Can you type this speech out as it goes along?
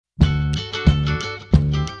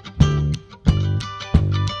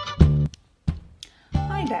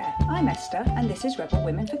I'm Esther and this is Rebel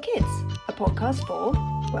Women for Kids, a podcast for,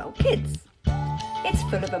 well, kids. It's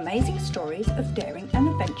full of amazing stories of daring and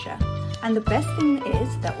adventure, and the best thing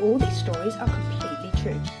is that all these stories are completely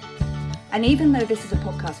true. And even though this is a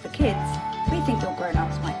podcast for kids, we think your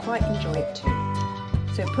grown-ups might quite enjoy it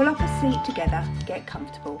too. So pull up a seat together, get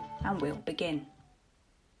comfortable, and we'll begin.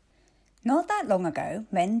 Not that long ago,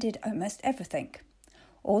 men did almost everything.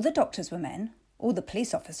 All the doctors were men, all the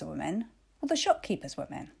police officers were men, all the shopkeepers were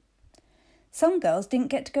men. Some girls didn't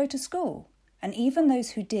get to go to school, and even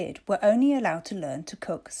those who did were only allowed to learn to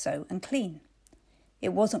cook, sew and clean.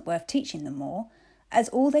 It wasn't worth teaching them more, as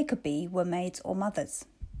all they could be were maids or mothers.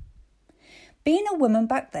 Being a woman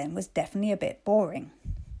back then was definitely a bit boring.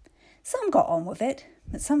 Some got on with it,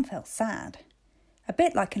 but some felt sad. A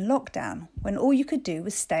bit like in lockdown, when all you could do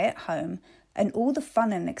was stay at home and all the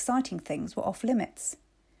fun and exciting things were off limits.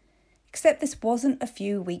 Except this wasn't a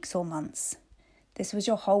few weeks or months. This was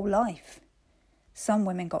your whole life. Some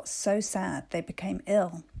women got so sad they became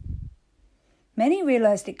ill. Many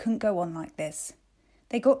realised it couldn't go on like this.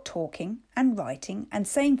 They got talking and writing and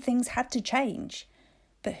saying things had to change.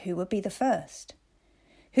 But who would be the first?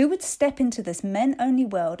 Who would step into this men-only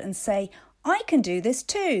world and say, I can do this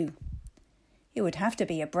too? It would have to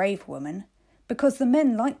be a brave woman, because the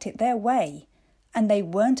men liked it their way, and they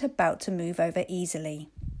weren't about to move over easily.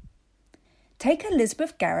 Take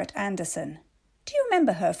Elizabeth Garrett Anderson. Do you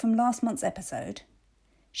remember her from last month's episode?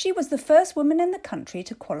 She was the first woman in the country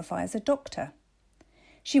to qualify as a doctor.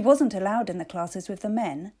 She wasn't allowed in the classes with the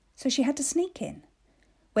men, so she had to sneak in.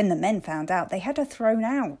 When the men found out, they had her thrown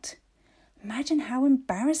out. Imagine how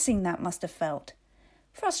embarrassing that must have felt.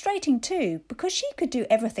 Frustrating too, because she could do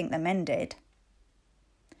everything the men did.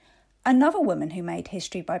 Another woman who made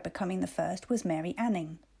history by becoming the first was Mary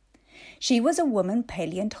Anning. She was a woman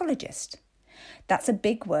paleontologist. That's a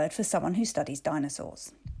big word for someone who studies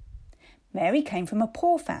dinosaurs. Mary came from a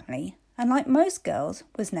poor family and, like most girls,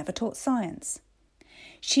 was never taught science.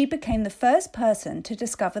 She became the first person to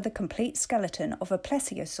discover the complete skeleton of a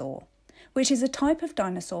plesiosaur, which is a type of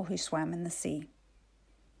dinosaur who swam in the sea.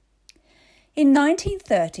 In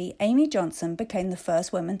 1930, Amy Johnson became the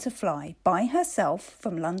first woman to fly by herself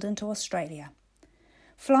from London to Australia.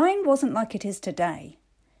 Flying wasn't like it is today.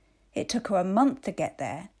 It took her a month to get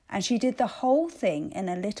there, and she did the whole thing in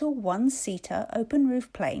a little one-seater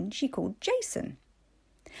open-roof plane she called Jason.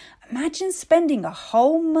 Imagine spending a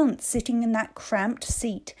whole month sitting in that cramped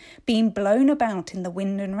seat, being blown about in the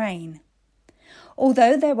wind and rain.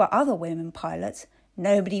 Although there were other women pilots,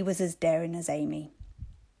 nobody was as daring as Amy.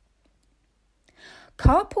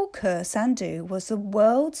 Karpal Kaur Sandhu was the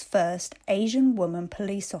world's first Asian woman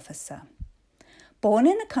police officer. Born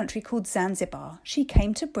in a country called Zanzibar, she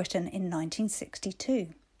came to Britain in 1962.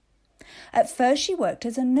 At first she worked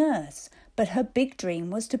as a nurse, but her big dream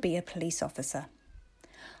was to be a police officer.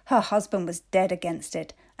 Her husband was dead against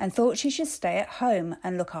it and thought she should stay at home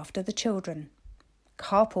and look after the children.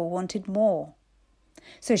 Karpal wanted more.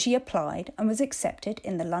 So she applied and was accepted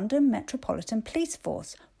in the London Metropolitan Police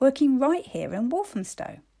Force, working right here in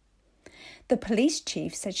Walthamstow. The police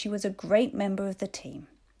chief said she was a great member of the team.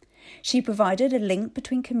 She provided a link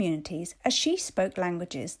between communities as she spoke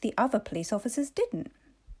languages the other police officers didn't.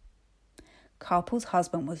 Karpal's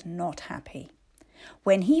husband was not happy.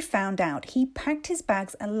 When he found out, he packed his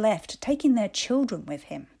bags and left, taking their children with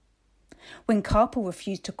him. When Karpal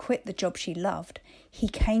refused to quit the job she loved, he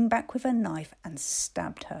came back with a knife and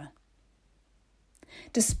stabbed her.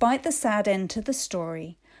 Despite the sad end to the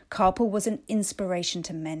story, Karpal was an inspiration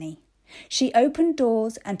to many. She opened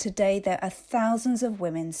doors, and today there are thousands of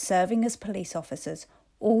women serving as police officers,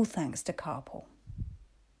 all thanks to Karpal.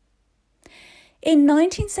 In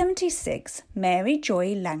 1976, Mary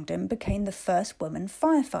Joy Langdon became the first woman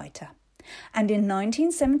firefighter. And in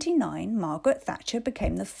 1979, Margaret Thatcher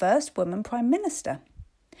became the first woman Prime Minister.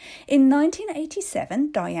 In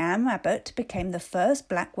 1987, Diane Abbott became the first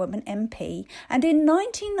black woman MP, and in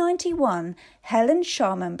 1991, Helen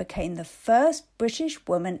Sharman became the first British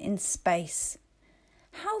woman in space.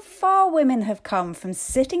 How far women have come from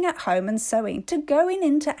sitting at home and sewing to going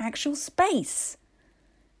into actual space.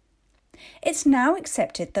 It's now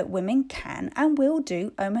accepted that women can and will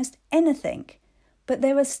do almost anything, but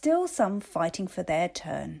there are still some fighting for their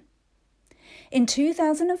turn. In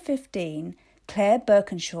 2015, Claire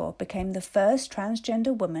Birkinshaw became the first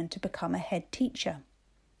transgender woman to become a head teacher.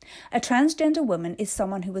 A transgender woman is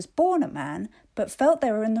someone who was born a man but felt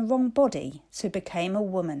they were in the wrong body, so became a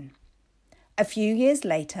woman. A few years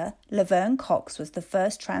later, Laverne Cox was the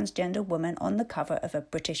first transgender woman on the cover of a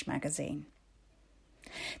British magazine.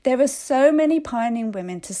 There are so many pioneering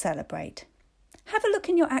women to celebrate. Have a look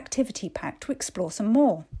in your activity pack to explore some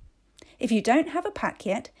more. If you don't have a pack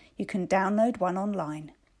yet, you can download one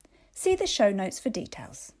online. See the show notes for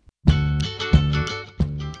details.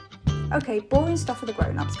 Okay, boring stuff for the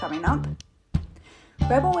grown-ups coming up.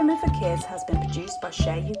 Rebel Women for Kids has been produced by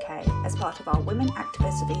Share UK as part of our Women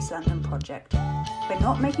Activists of East London project. We're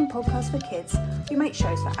not making podcasts for kids, we make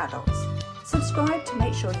shows for adults. Subscribe to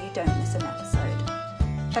make sure you don't miss an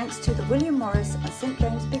episode. Thanks to the William Morris and St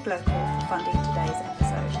James Big Local for funding today's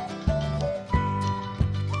episode.